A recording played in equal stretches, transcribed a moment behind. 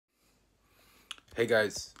Hey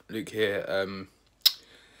guys, Luke here.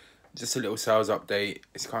 Just a little sales update.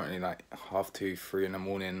 It's currently like 2:30, 3 in the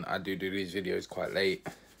morning. I do these videos quite late.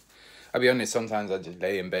 I'll be honest, sometimes I just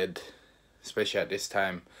lay in bed, especially at this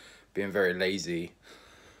time, being very lazy.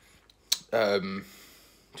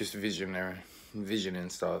 Just visioning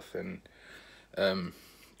stuff and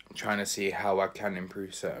trying to see how I can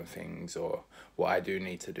improve certain things or what I do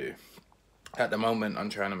need to do. At the moment, I'm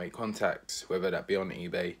trying to make contacts, whether that be on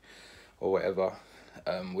eBay or whatever.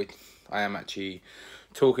 Which I am actually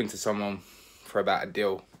talking to someone for about a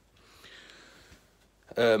deal.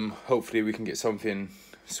 Hopefully we can get something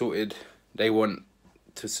sorted. They want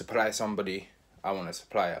to supply somebody, I want a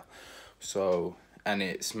supplier. So, and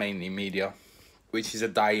it's mainly media, which is a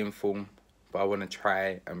dying form, but I want to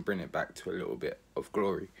try and bring it back to a little bit of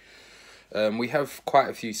glory. We have quite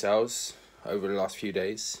a few sales over the last few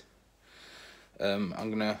days. I'm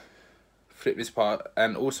gonna flip this part,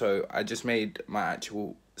 and also I just made my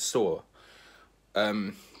actual store.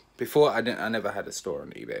 Before I never had a store on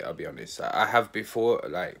eBay, I'll be honest. I have before,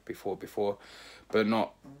 but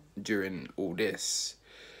not during all this.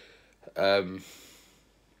 So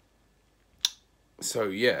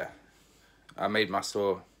yeah, I made my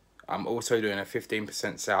store. I'm also doing a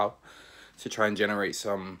 15% sale to try and generate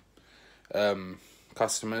some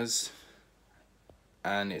customers,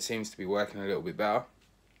 and it seems to be working a little bit better.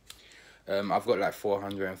 I've got like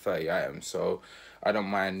 430 items, so I don't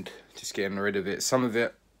mind just getting rid of it. Some of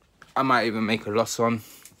it I might even make a loss on,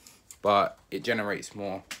 but it generates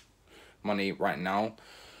more money right now,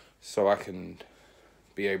 so I can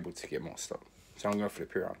be able to get more stuff. So I'm gonna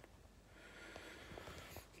flip it around.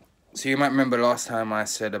 So you might remember last time I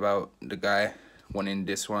said about the guy wanting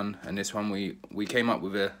this one and this one. We came up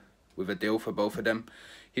with a deal for both of them.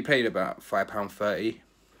 He paid about £5.30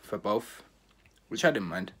 for both, which I didn't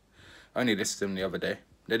mind. I only listed them the other day.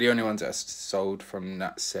 They're the only ones that are sold from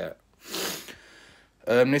that set.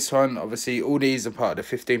 This one, obviously, all these are part of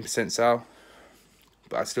the 15% sale,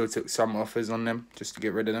 but I still took some offers on them just to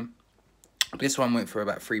get rid of them. This one went for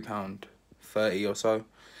about £3.30 or so.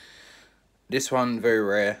 This one, very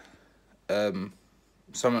rare.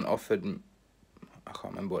 Someone offered, I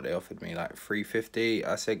can't remember what they offered me, like £3.50.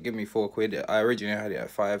 I said, give me £4. I originally had it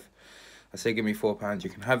at £5. I said, give me £4, you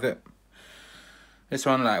can have it. This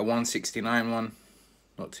one, like £1.69 one,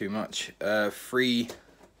 not too much. 3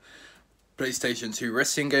 PlayStation 2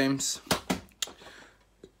 wrestling games.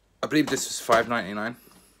 I believe this was £5.99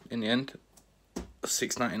 in the end,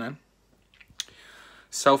 £6.99.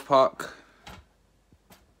 South Park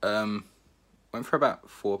went for about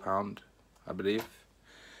 £4, I believe.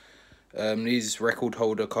 These record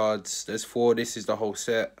holder cards, there's 4. This is the whole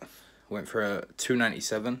set. Went for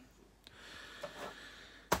 £2.97.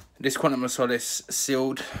 This Quantum of Solace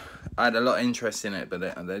sealed. I had a lot of interest in it, but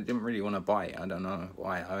they didn't really want to buy it. I don't know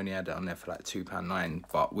why. I only had it on there for like £2.09,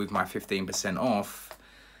 but with my 15% off,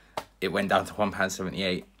 it went down to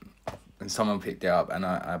 £1.78, and someone picked it up, and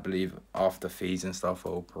I believe after fees and stuff,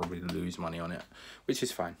 I'll probably lose money on it, which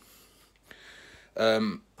is fine.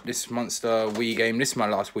 This Monster Wii game, this is my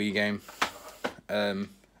last Wii game. I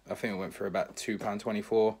think it went for about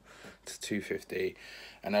 £2.24 to £2.50.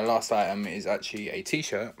 And the last item is actually a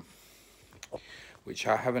t-shirt, which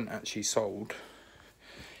I haven't actually sold,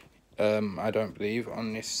 I don't believe,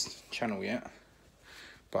 on this channel yet.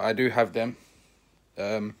 But I do have them.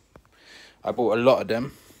 I bought a lot of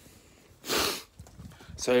them.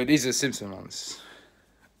 So these are Simpson ones.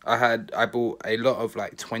 I bought a lot of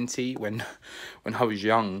like 20 when I was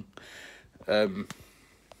young.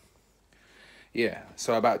 Yeah,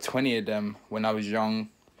 so about 20 of them when I was young,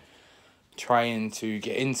 trying to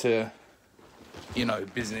get into, you know,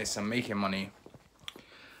 business and making money.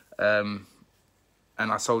 And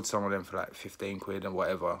I sold some of them for like 15 quid and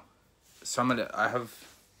whatever. Some of it, I have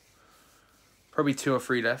probably 2 or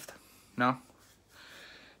 3 left now.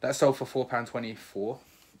 That sold for £4.24.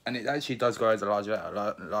 And it actually does go as a large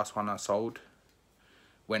letter. Last one I sold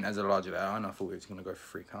went as a large letter, and I thought it was going to go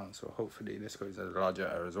for £3. So hopefully this goes as a large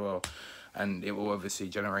letter as well. And it will obviously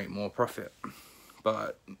generate more profit.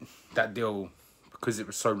 But that deal, because it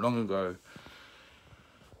was so long ago,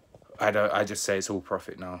 I just say it's all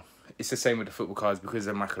profit now. It's the same with the football cards, because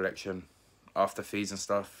of my collection. After fees and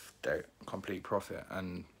stuff, they're complete profit.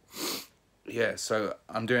 And yeah, so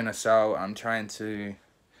I'm doing a sale.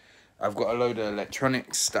 I've got a load of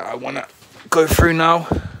electronics that I want to go through now.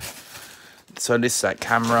 So this is like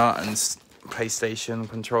camera and PlayStation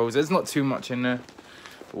controls. There's not too much in there,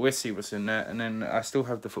 but we'll see what's in there. And then I still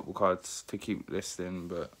have the football cards to keep listing,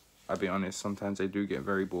 but I'll be honest, sometimes they do get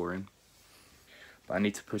very boring. But I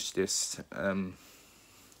need to push this.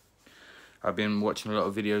 I've been watching a lot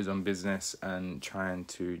of videos on business and trying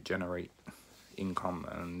to generate income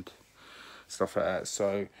and stuff like that.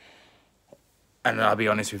 So, and I'll be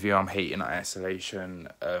honest with you, I'm hating isolation,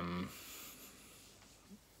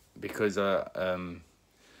 because I'll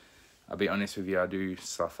be honest with you, I do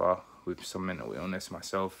suffer with some mental illness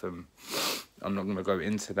myself, and I'm not going to go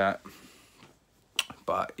into that,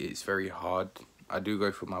 but it's very hard. I do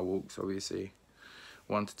go for my walks, obviously,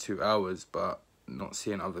 1 to 2 hours, but not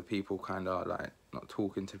seeing other people, kind of like not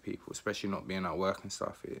talking to people, especially not being at work and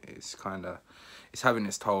stuff, it's kind of, it's having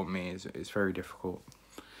its toll on me. It's very difficult.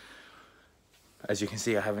 As you can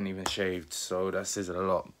see, I haven't even shaved, so that says a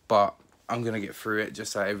lot, but I'm going to get through it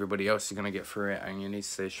just like everybody else is going to get through it, and you need to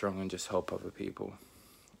stay strong and just help other people.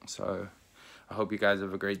 So I hope you guys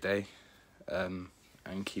have a great day, and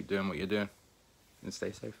keep doing what you're doing, and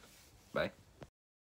stay safe. Bye.